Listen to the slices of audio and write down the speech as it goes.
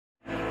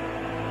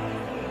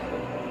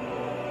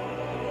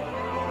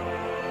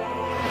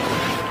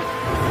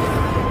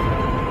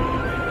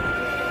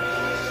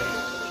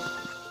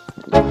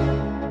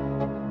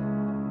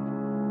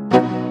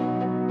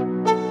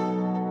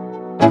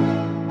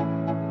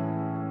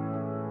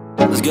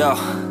Let's go.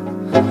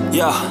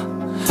 Yo,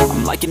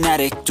 I'm like an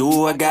addict,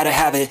 do I gotta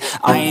have it.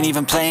 I ain't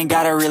even playing,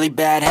 got a really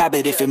bad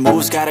habit. If it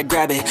moves, gotta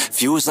grab it,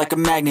 fuse like a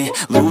magnet.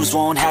 Lose,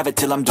 won't have it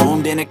till I'm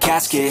doomed in a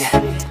casket.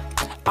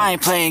 I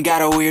ain't playing,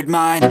 got a weird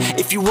mind.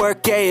 If you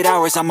work 8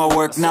 hours, I'ma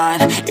work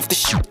 9. If the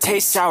shoot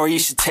tastes sour, you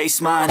should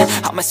taste mine.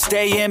 I'ma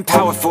stay in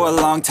power for a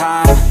long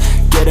time.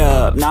 Get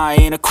up, nah, I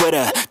ain't a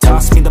quitter.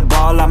 Toss me the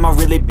ball, I'm a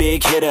really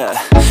big hitter.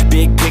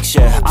 Big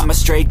picture, I'm a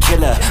straight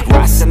killer.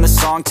 Rising the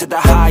song to the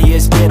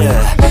highest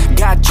bidder.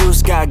 Got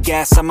juice, got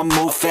gas, I'ma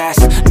move fast.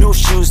 New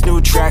shoes,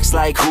 new tracks,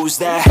 like who's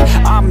that?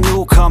 I'm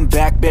new, come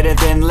back, better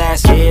than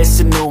last. Yeah, it's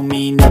a new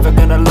me, never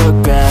gonna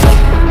look back.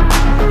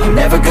 I'm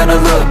never gonna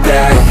look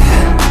back.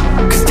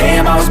 Cause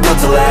damn, I was built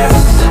to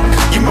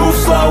last. You move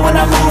slow and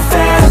I move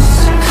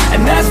fast,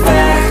 and that's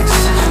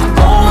facts.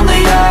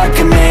 Only I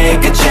can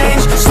make a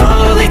change.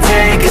 Slowly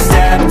take a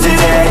step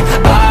today.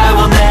 I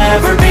will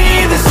never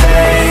be the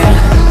same.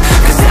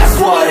 Cause that's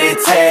what it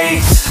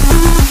takes.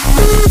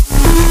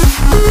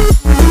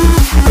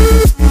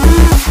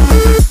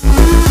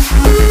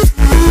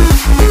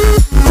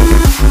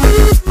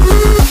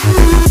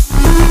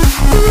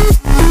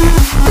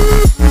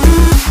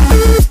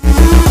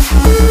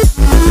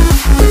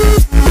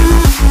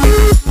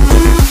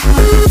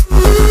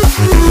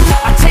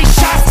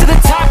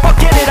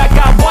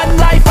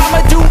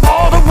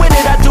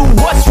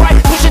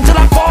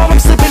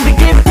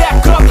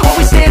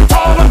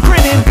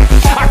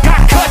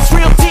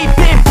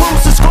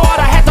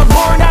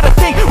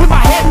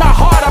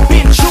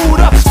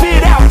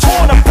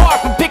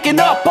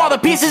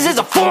 Pieces is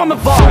a form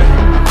of art.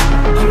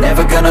 I'm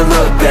never gonna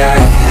look back.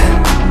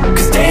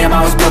 Cause damn,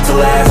 I was built to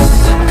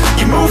last.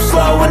 You move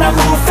slow and I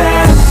move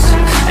fast,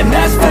 and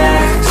that's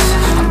facts.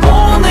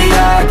 Only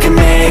I can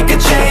make a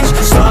change.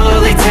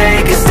 Slowly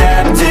take a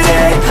step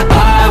today.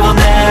 I will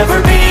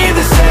never be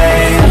the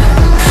same.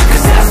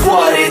 Cause that's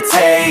what it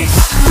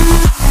takes.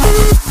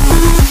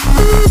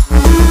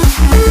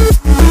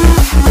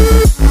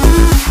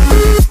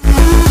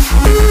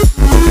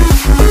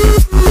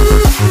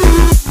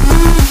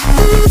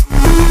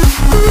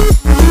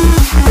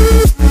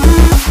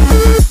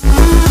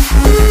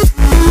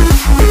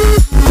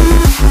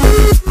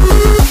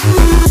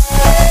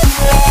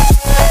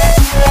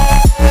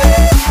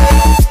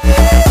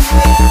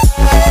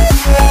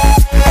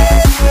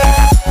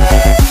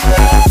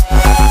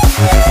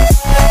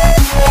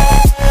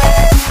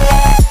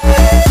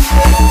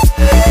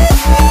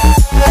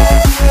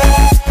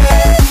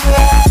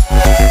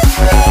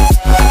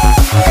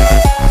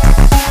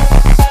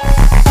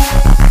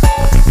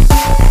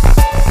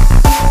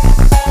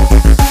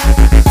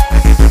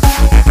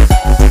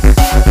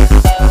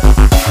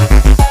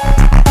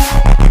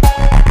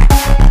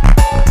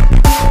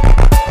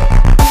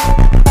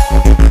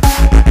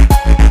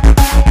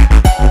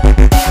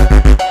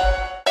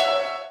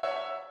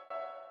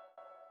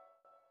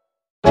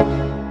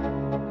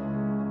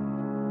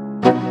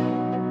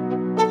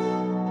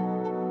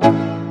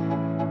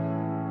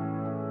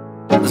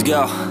 Let's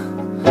go.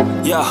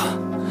 Yo,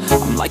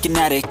 I'm like an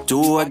addict,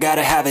 do I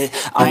gotta have it.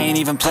 I ain't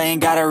even playing,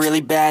 got a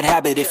really bad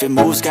habit. If it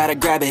moves, gotta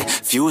grab it,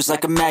 fuse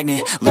like a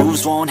magnet.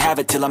 Lose, won't have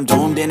it till I'm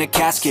doomed in a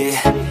casket.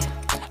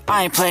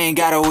 I ain't playing,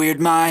 got a weird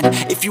mind.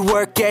 If you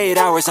work 8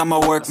 hours,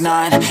 I'ma work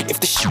 9. If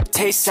the shoot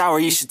tastes sour,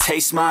 you should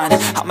taste mine.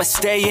 I'ma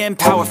stay in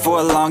power for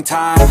a long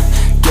time.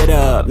 Get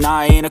up, nah,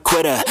 I ain't a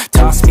quitter.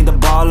 Toss me the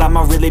ball, I'm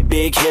a really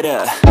big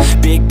hitter.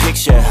 Big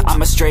picture,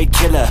 I'm a straight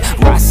killer.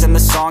 Rising the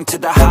song to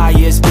the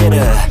highest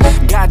bidder.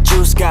 Got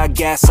juice, got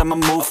gas, I'ma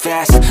move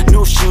fast.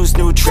 New shoes,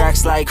 new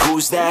tracks, like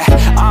who's that?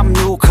 I'm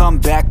new, come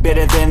back,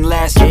 better than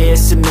last. Yeah,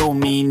 it's a new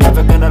me,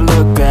 never gonna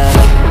look back.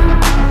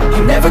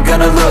 I'm never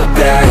gonna look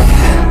back.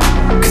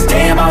 Cause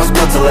damn, I was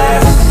built to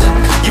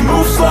last. You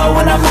move slow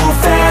and I move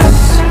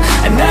fast,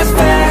 and that's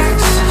facts.